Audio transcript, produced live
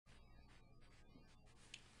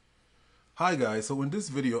Hi guys, so in this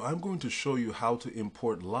video I'm going to show you how to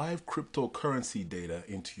import live cryptocurrency data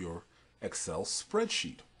into your Excel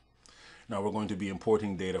spreadsheet. Now we're going to be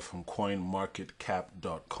importing data from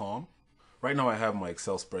coinmarketcap.com. Right now I have my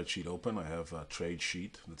Excel spreadsheet open. I have a trade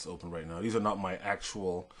sheet that's open right now. These are not my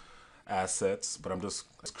actual assets, but I'm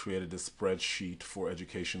just created this spreadsheet for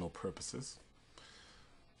educational purposes.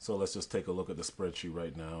 So let's just take a look at the spreadsheet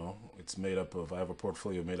right now. It's made up of, I have a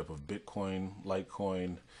portfolio made up of Bitcoin,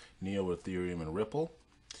 Litecoin, Neo, Ethereum, and Ripple.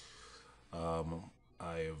 I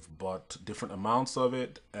have bought different amounts of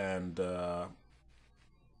it, and the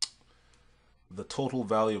total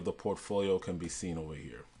value of the portfolio can be seen over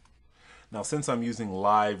here. Now, since I'm using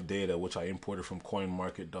live data, which I imported from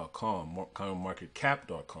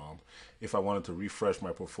coinmarketcap.com, if I wanted to refresh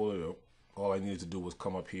my portfolio, all I needed to do was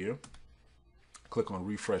come up here, click on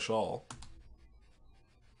refresh all,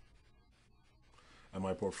 and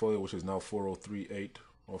my portfolio, which is now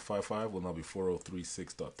 4038.55, will now be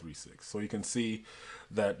 4036.36. So you can see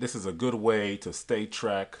that this is a good way to stay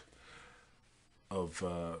track of,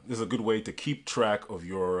 this is a good way to keep track of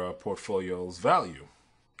your portfolio's value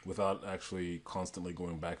without actually constantly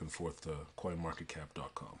going back and forth to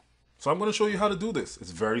coinmarketcap.com. So I'm going to show you how to do this.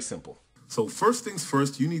 It's very simple. So first things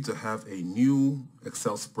first, you need to have a new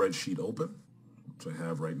Excel spreadsheet open, which I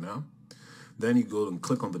have right now. Then you go and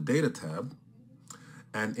click on the Data tab,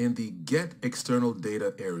 and in the Get External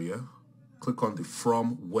Data area, click on the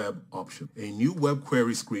From Web option. A new web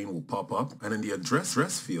query screen will pop up, and in the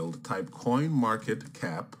address field, type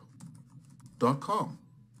coinmarketcap.com.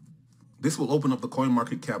 This will open up the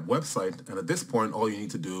CoinMarketCap website, and at this point, all you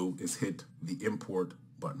need to do is hit the Import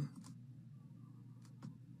button.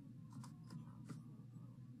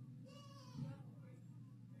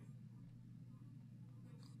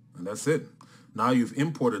 And that's it. Now you've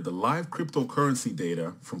imported the live cryptocurrency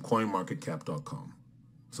data from coinmarketcap.com.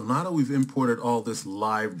 So now that we've imported all this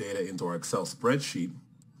live data into our Excel spreadsheet,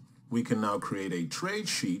 we can now create a trade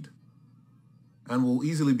sheet, and we'll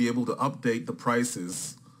easily be able to update the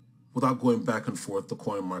prices without going back and forth to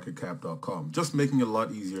coinmarketcap.com, just making it a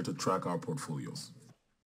lot easier to track our portfolios.